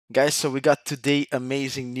Guys, so we got today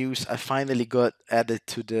amazing news. I finally got added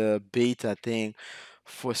to the beta thing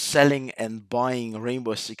for selling and buying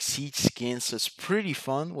Rainbow Six Siege skins. So it's pretty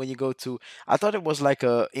fun when you go to. I thought it was like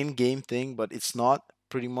a in-game thing, but it's not.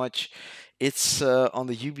 Pretty much, it's on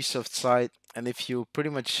the Ubisoft side, and if you pretty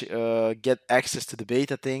much get access to the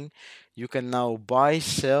beta thing, you can now buy,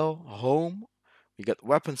 sell, home. We got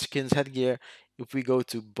weapon skins, headgear. If we go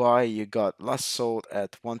to buy, you got last sold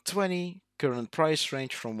at 120, current price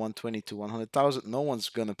range from 120 to 100,000. No one's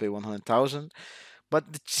gonna pay 100,000,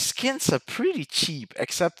 but the skins are pretty cheap,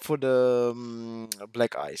 except for the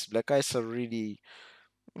black ice. Black ice are really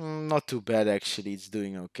not too bad actually. It's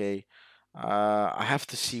doing okay. I have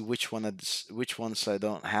to see which ones I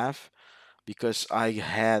don't have because I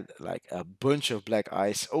had like a bunch of black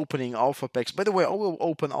ice opening alpha packs. By the way, I will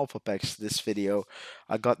open alpha packs this video.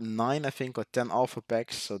 I got 9, I think, or 10 alpha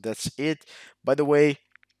packs, so that's it. By the way,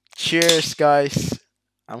 cheers, guys.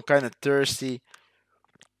 I'm kind of thirsty.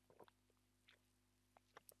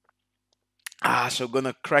 So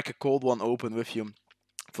gonna crack a cold one open with you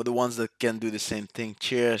for the ones that can do the same thing.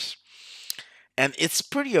 Cheers. And it's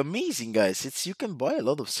pretty amazing, guys. It's you can buy a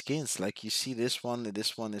lot of skins. Like you see this one.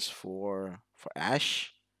 This one is for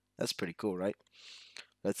Ash. That's pretty cool, right?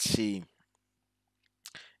 Let's see.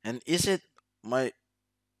 And is it my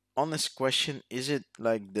honest question? Is it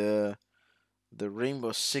like the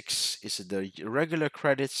Rainbow Six? Is it the regular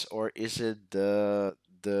credits or is it the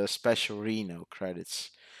special Reno credits?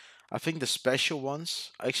 I think the special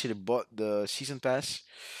ones. I actually bought the season pass,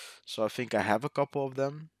 so I think I have a couple of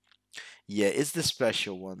them. Yeah, it's the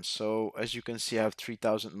special one. So as you can see, I have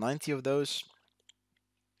 3,090 of those.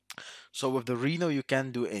 So with the Reno, you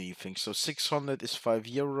can do anything. So 600 is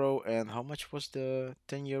 €5, and how much was the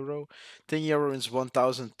 €10? €10 is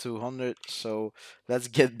 1,200. So let's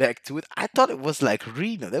get back to it. I thought it was like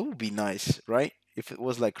Reno. That would be nice, right? If it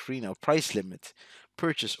was like Reno, price limit,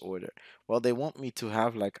 purchase order. Well, they want me to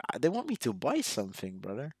have like they want me to buy something,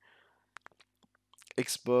 brother.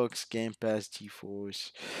 Xbox, Game Pass,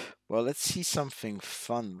 GeForce. Well, let's see something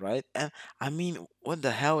fun, right? And I mean, what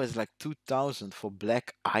the hell is like 2,000 for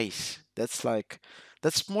Black Ice? That's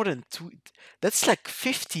more than two. That's like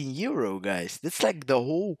 €15, guys. That's like the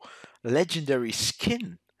whole legendary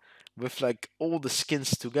skin with like all the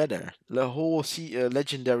skins together. The whole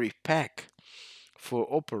legendary pack for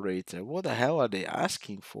operator. What the hell are they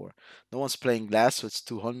asking for? No one's playing glass, so it's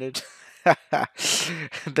 200.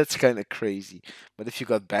 That's kind of crazy. But if you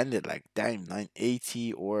got bandit, like damn,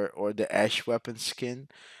 980 or the ash weapon skin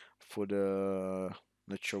for the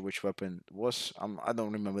not sure which weapon it was. I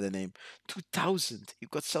don't remember the name. 2000. You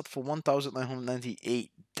got sold for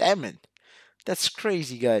 1,998. Damn it. That's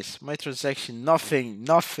crazy, guys. My transaction, nothing.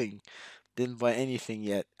 Didn't buy anything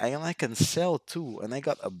yet. And I can sell too. And I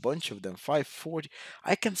got a bunch of them. 540.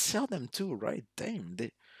 I can sell them too, right? Damn,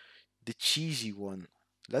 the cheesy one.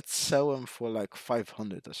 Let's sell them for like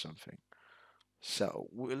 500 or something. So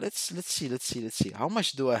let's see. How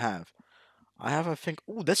much do I have? I have, I think.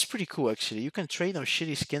 Oh, that's pretty cool actually. You can trade those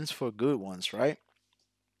shitty skins for good ones, right?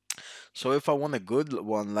 So if I want a good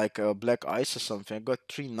one like a black ice or something, I got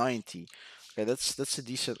 390. Okay, that's a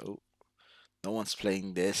decent. Oh, no one's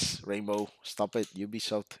playing this. Rainbow, stop it.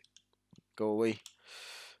 Ubisoft, go away.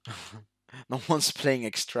 No one's playing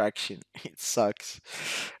Extraction. It sucks.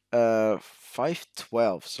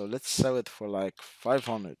 512. So let's sell it for like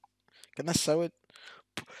 500. Can I sell it?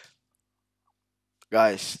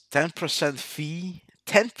 Guys, 10% fee.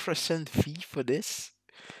 10% fee for this.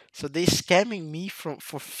 So they scamming me from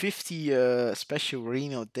for 50 special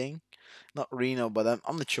Reno thing. Not Reno, but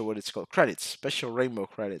I'm not sure what it's called. Credits. Special rainbow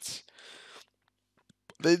credits.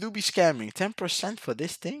 They do be scamming. 10% for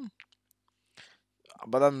this thing?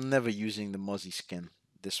 But I'm never using the Mozzie skin,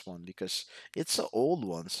 this one, because it's an old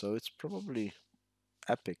one, so it's probably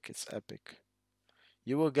epic. It's epic.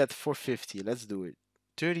 You will get 450. Let's do it.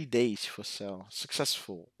 30 days for sale.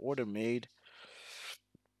 Successful. Order made.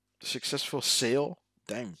 Successful sale.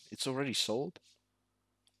 Damn, it's already sold.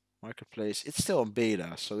 Marketplace. It's still on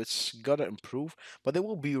beta, so it's gotta improve. But it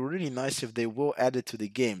will be really nice if they will add it to the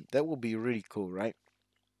game. That will be really cool, right?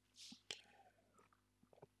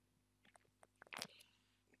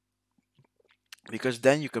 Because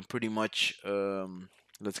then you can pretty much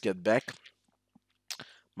let's get back.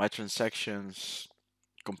 My transactions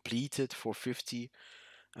completed for 50.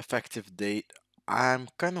 Effective date. I'm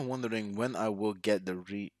kind of wondering when I will get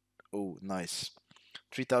the Oh, nice.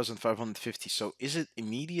 3,550. So is it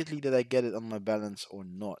immediately that I get it on my balance or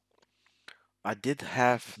not? I did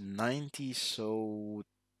have 90, so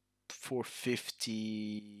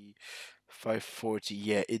 450. 540.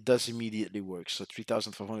 Yeah, it does immediately work. So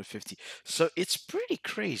 3,550. So it's pretty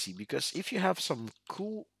crazy because if you have some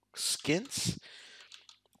cool skins,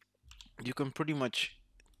 you can pretty much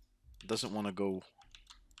doesn't want to go.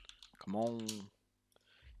 Come on.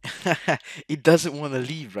 It doesn't want to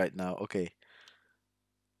leave right now. Okay.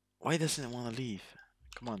 Why doesn't it want to leave?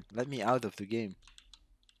 Come on, let me out of the game.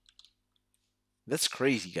 That's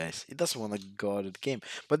crazy, guys. It doesn't want to go out of the game.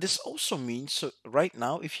 But this also means, so right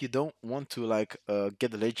now, if you don't want to like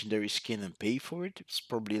get a legendary skin and pay for it, it's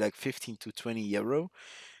probably like 15 to 20 euro.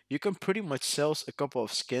 You can pretty much sell a couple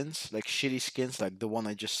of skins, like shitty skins, like the one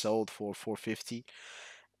I just sold for 450,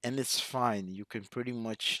 and it's fine. You can pretty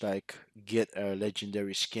much like get a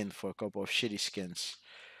legendary skin for a couple of shitty skins.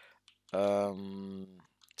 Um,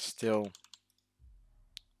 still,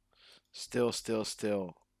 still.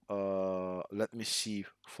 Let me see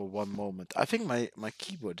for one moment. I think my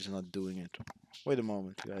keyboard is not doing it. Wait a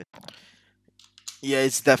moment, guys. Yeah,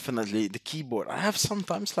 it's definitely the keyboard. I have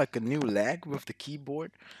sometimes like a new lag with the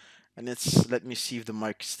keyboard, and it's let me see if the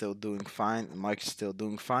mic is still doing fine. The mic is still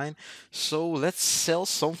doing fine. So let's sell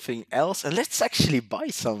something else, and let's actually buy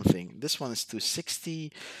something. This one is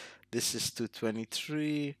 260. This is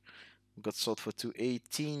 223. Got sold for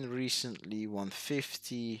 218 recently.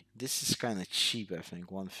 150. This is kind of cheap, I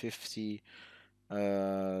think. 150.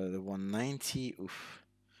 The 190. Oof.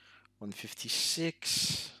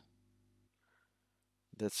 156.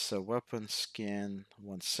 That's a weapon skin.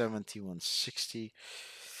 170, 160.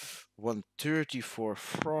 130 for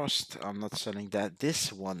Frost. I'm not selling that.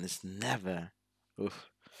 This one is never. Oof.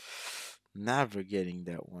 Never getting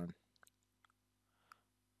that one.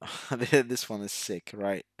 This one is sick,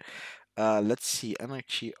 right? Let's see.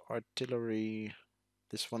 Energy artillery.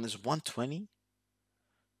 This one is 120.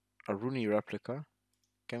 A Rooney replica.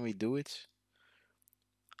 Can we do it?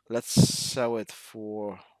 Let's sell it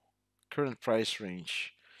for current price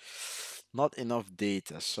range. Not enough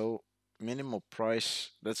data, so minimal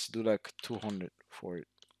price. Let's do like 200 for it.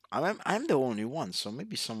 I'm the only one, so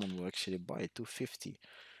maybe someone will actually buy it. 250.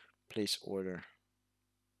 Place order.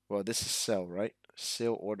 Well, this is sell, right?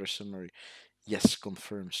 Sale order summary. Yes,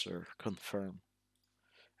 confirm, sir. Confirm.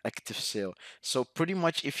 Active sale. So pretty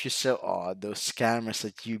much if you sell those scammers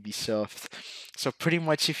at Ubisoft. So pretty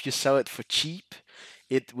much if you sell it for cheap,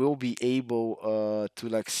 it will be able to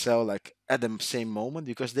like sell like at the same moment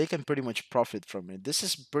because they can pretty much profit from it. This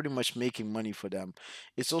is pretty much making money for them.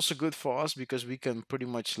 It's also good for us because we can pretty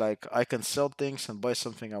much like I can sell things and buy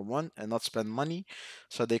something I want and not spend money.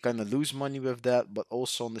 So they kind of lose money with that, but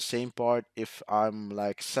also on the same part, if I'm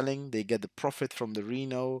like selling, they get the profit from the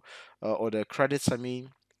Reno or the credits, I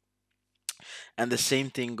mean, and the same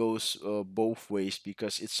thing goes both ways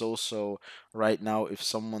because it's also right now if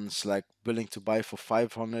someone's like willing to buy for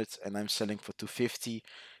 500 and I'm selling for 250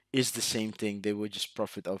 is the same thing, they will just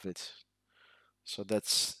profit of it. So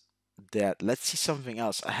that's that. Let's see something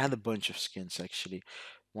else. I had a bunch of skins actually.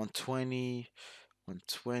 120,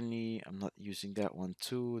 120. I'm not using that one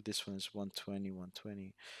too. This one is 120,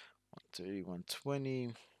 120, 130,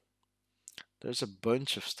 120. There's a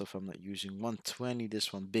bunch of stuff I'm not using. 120,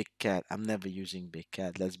 this one, Big Cat. I'm never using Big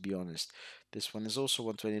Cat, let's be honest. This one is also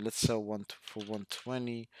 120. Let's sell one for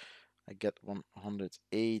 120. I get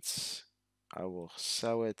 108. I will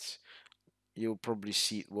sell it. You'll probably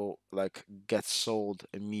see it will like get sold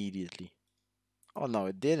immediately. Oh no,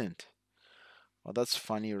 it didn't. Well, that's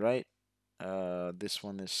funny, right? This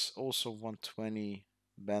one is also 120.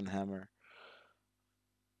 Banhammer.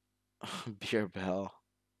 Beer Bell.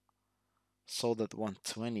 Sold at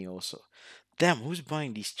 120 also. Damn, who's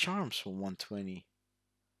buying these charms for 120?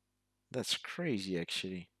 That's crazy,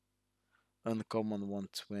 actually. Uncommon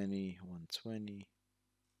 120, 120.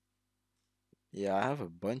 Yeah, I have a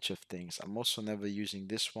bunch of things. I'm also never using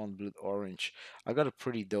this one, Blood Orange. I got a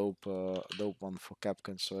pretty dope one for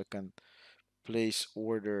Capcom, so I can place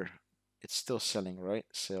order. It's still selling, right?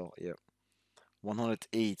 Sale, yeah.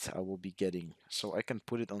 108 I will be getting. So I can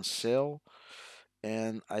put it on sale.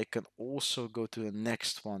 And I can also go to the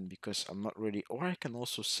next one because I'm not ready. Or I can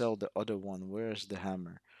also sell the other one. Where is the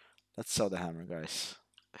hammer? Let's sell the hammer, guys.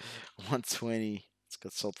 120. It's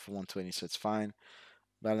got sold for 120, so it's fine.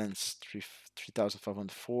 Balance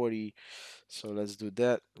 3,540. So let's do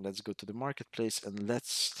that. Let's go to the marketplace and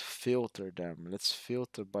let's filter them. Let's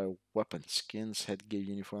filter by weapon, skins, headgear,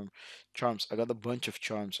 uniform, charms. I got a bunch of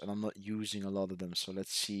charms and I'm not using a lot of them. So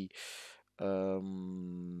let's see.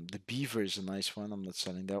 The beaver is a nice one. I'm not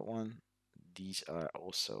selling that one. These are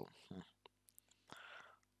also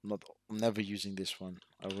not. I'm never using this one.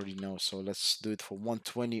 I already know. So let's do it for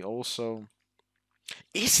 120 also.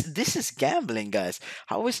 This is gambling, guys.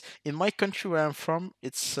 How is in my country where I'm from?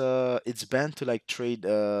 It's banned to like trade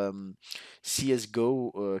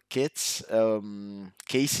CS:GO kits,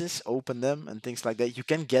 cases, open them and things like that. You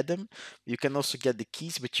can get them. You can also get the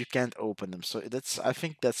keys, but you can't open them. So that's I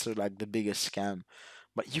think that's like the biggest scam.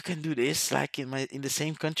 But you can do this like in the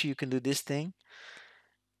same country. You can do this thing,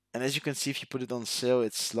 and as you can see, if you put it on sale,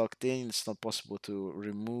 it's locked in. It's not possible to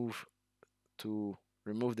remove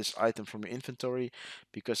this item from your inventory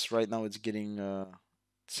because right now it's getting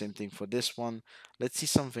same thing for this one. Let's see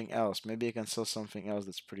something else. Maybe I can sell something else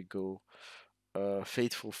that's pretty cool.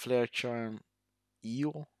 Faithful Flare Charm,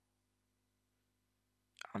 Eel.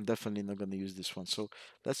 I'm definitely not gonna use this one. So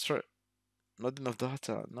let's try. Not enough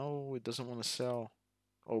data. No, it doesn't want to sell.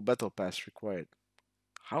 Oh, battle pass required.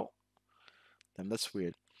 How? Damn, that's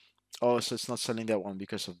weird. Oh, so it's not selling that one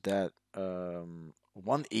because of that.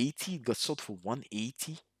 180 it got sold for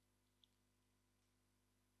 180.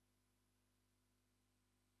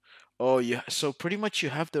 Oh yeah, so pretty much you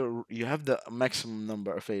have the maximum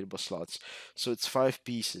number of available slots. So it's 5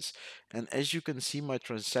 pieces. And as you can see my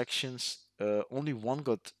transactions, only one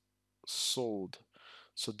got sold.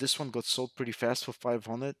 So this one got sold pretty fast for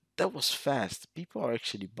 500. That was fast. People are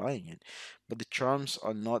actually buying it. But the charms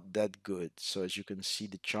are not that good. So as you can see,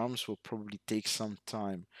 the charms will probably take some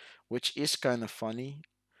time, which is kind of funny.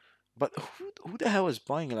 But who the hell is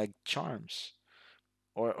buying like charms?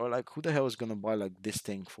 Or like who the hell is gonna buy like this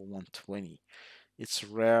thing for 120? It's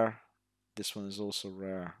rare. This one is also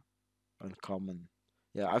rare. Uncommon.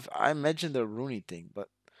 Yeah, I imagine the Rooney thing, but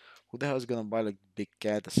who the hell is gonna buy like Big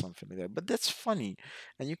Cat or something like that? But that's funny.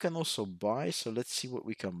 And you can also buy, so let's see what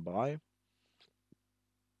we can buy.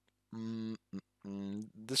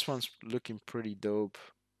 This one's looking pretty dope.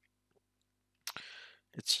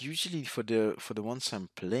 It's usually for the ones I'm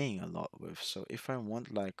playing a lot with. So if I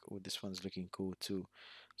want like, oh, this one's looking cool too.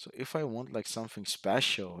 So if I want like something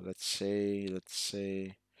special, let's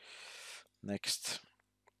say next.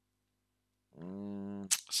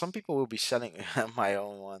 Some people will be selling my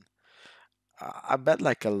own one. I bet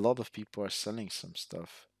like a lot of people are selling some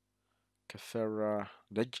stuff. Kafera,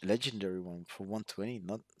 legendary one for 120.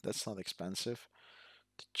 Not that's not expensive.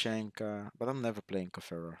 Tachanka, but I'm never playing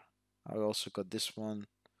Kafera. I also got this one.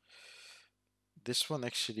 This one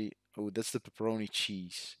actually. Oh, that's the pepperoni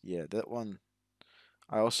cheese. Yeah, that one.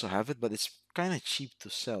 I also have it, but it's kind of cheap to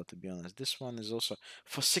sell, to be honest. This one is also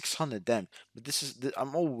for 600. Damn, but this is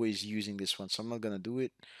I'm always using this one, so I'm not gonna do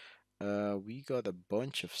it. We got a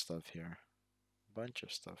bunch of stuff here. Bunch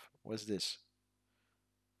of stuff. What's this?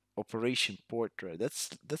 Operation Portrait.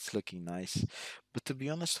 That's looking nice. But to be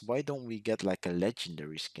honest, why don't we get like a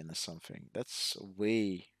legendary skin or something? That's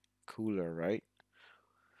way cooler, right?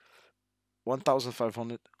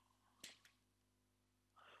 1,500.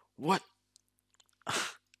 What?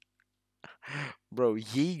 Bro,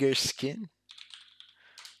 Jaeger skin?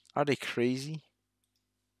 Are they crazy?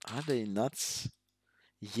 Are they nuts?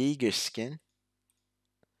 Jaeger skin?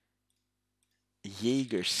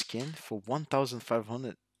 Jaeger skin for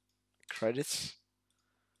 1,500 credits?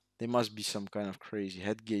 They must be some kind of crazy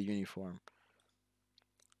headgear uniform.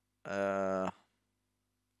 Uh,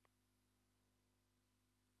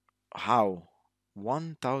 how?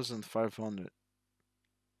 1,500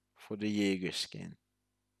 for the Jaeger skin.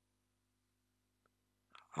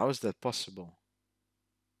 How is that possible?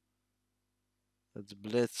 That's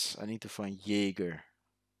Blitz. I need to find Jaeger.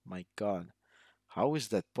 My god. How is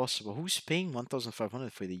that possible? Who's paying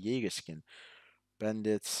 1,500 for the Jaeger skin?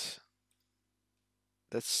 Bandits.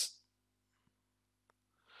 That's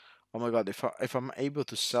oh my god. If I'm able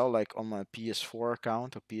to sell like on my PS4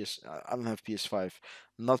 account or I don't have PS5.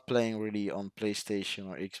 Not playing really on PlayStation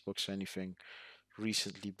or Xbox or anything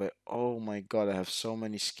recently, but oh my god, I have so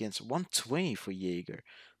many skins. 120 for Jaeger.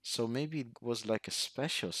 So maybe it was like a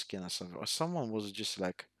special skin or something, or someone was just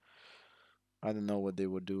like I don't know what they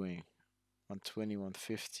were doing. 120,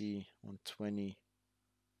 150, 120.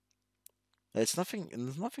 It's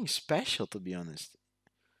nothing special to be honest.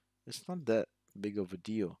 It's not that big of a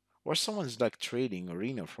deal. Or someone's like trading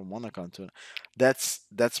arena from one account to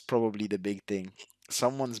that's probably the big thing.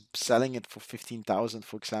 Someone's selling it for 15,000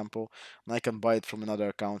 for example, and I can buy it from another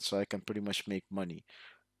account so I can pretty much make money.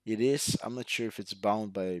 It is, I'm not sure if it's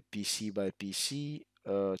bound by PC,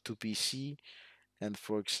 to PC, and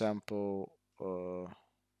for example,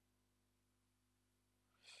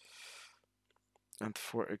 and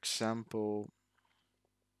for example,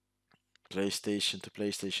 PlayStation to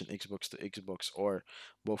PlayStation, Xbox to Xbox, or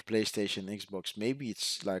both PlayStation, Xbox. Maybe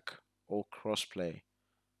it's like all crossplay.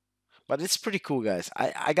 But it's pretty cool, guys.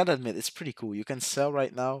 I gotta admit, it's pretty cool. You can sell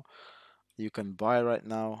right now, you can buy right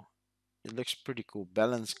now. It looks pretty cool.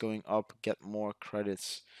 Balance going up, get more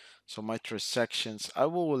credits. So my transactions, I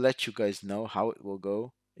will let you guys know how it will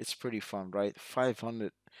go. It's pretty fun, right?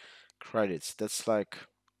 500 credits. That's like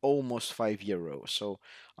almost €5. So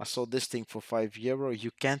I sold this thing for €5.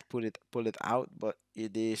 You can't pull it out, but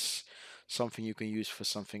it is something you can use for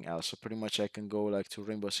something else. So pretty much I can go like to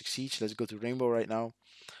Rainbow Six Siege. Let's go to Rainbow right now.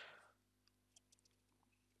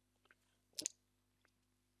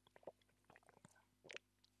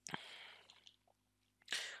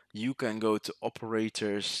 You can go to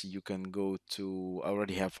operators. You can go to, I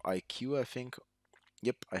already have IQ, I think.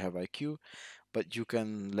 Yep, I have IQ. But you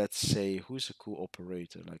can, let's say, who's a cool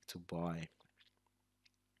operator like to buy?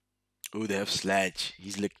 Oh, they have Sledge.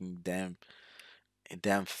 He's looking damn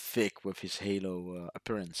thick with his Halo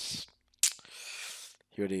appearance.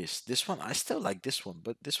 Here it is. This one, I still like this one,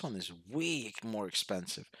 but this one is way more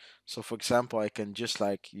expensive. So, for example, I can just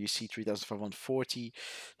like you see 3,540.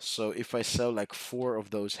 So, if I sell like four of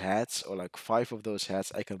those hats or like five of those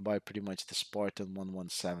hats, I can buy pretty much the Spartan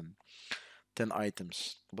 117. 10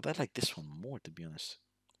 items. But I like this one more, to be honest.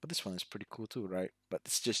 But this one is pretty cool too, right? But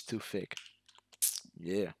it's just too thick.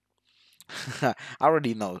 Yeah. I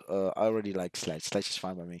already know. I already like Sledge. Sledge is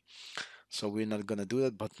fine by me. So we're not gonna do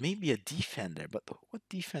that. But maybe a defender. But what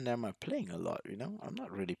defender am I playing a lot? You know, I'm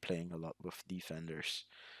not really playing a lot with defenders.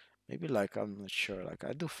 Maybe like I'm not sure. Like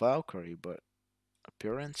I do Valkyrie, but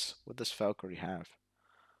appearance. What does Valkyrie have?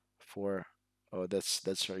 For oh,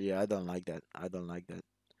 that's right. Yeah, I don't like that. I don't like that.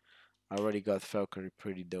 I already got Valkyrie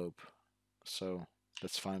pretty dope. So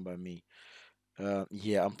that's fine by me.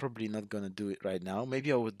 Yeah, I'm probably not gonna do it right now.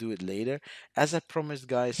 Maybe I will do it later. As I promised,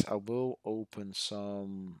 guys, I will open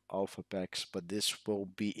some alpha packs, but this will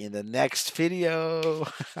be in the next video.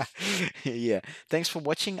 Yeah, thanks for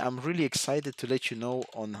watching. I'm really excited to let you know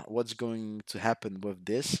on what's going to happen with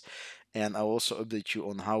this, and I'll also update you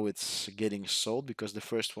on how it's getting sold because the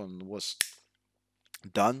first one was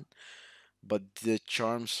done, but the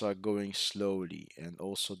charms are going slowly, and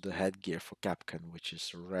also the headgear for Capcan, which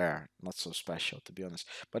is rare, not so special to be honest.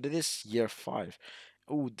 But it is year 5.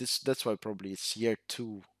 Oh, that's why probably it's year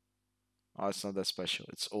 2. Oh, it's not that special.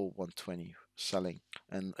 It's all 120 selling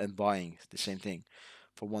and buying the same thing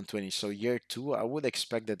for 120. So year 2, I would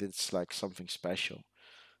expect that it's like something special,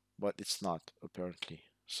 but it's not apparently.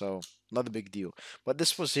 So not a big deal. But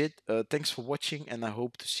this was it. Thanks for watching, and I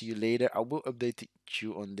hope to see you later. I will update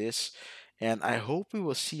you on this, and I hope we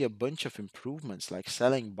will see a bunch of improvements like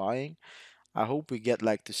selling, buying. I hope we get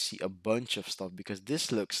like to see a bunch of stuff because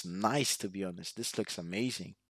this looks nice to be honest. This looks amazing.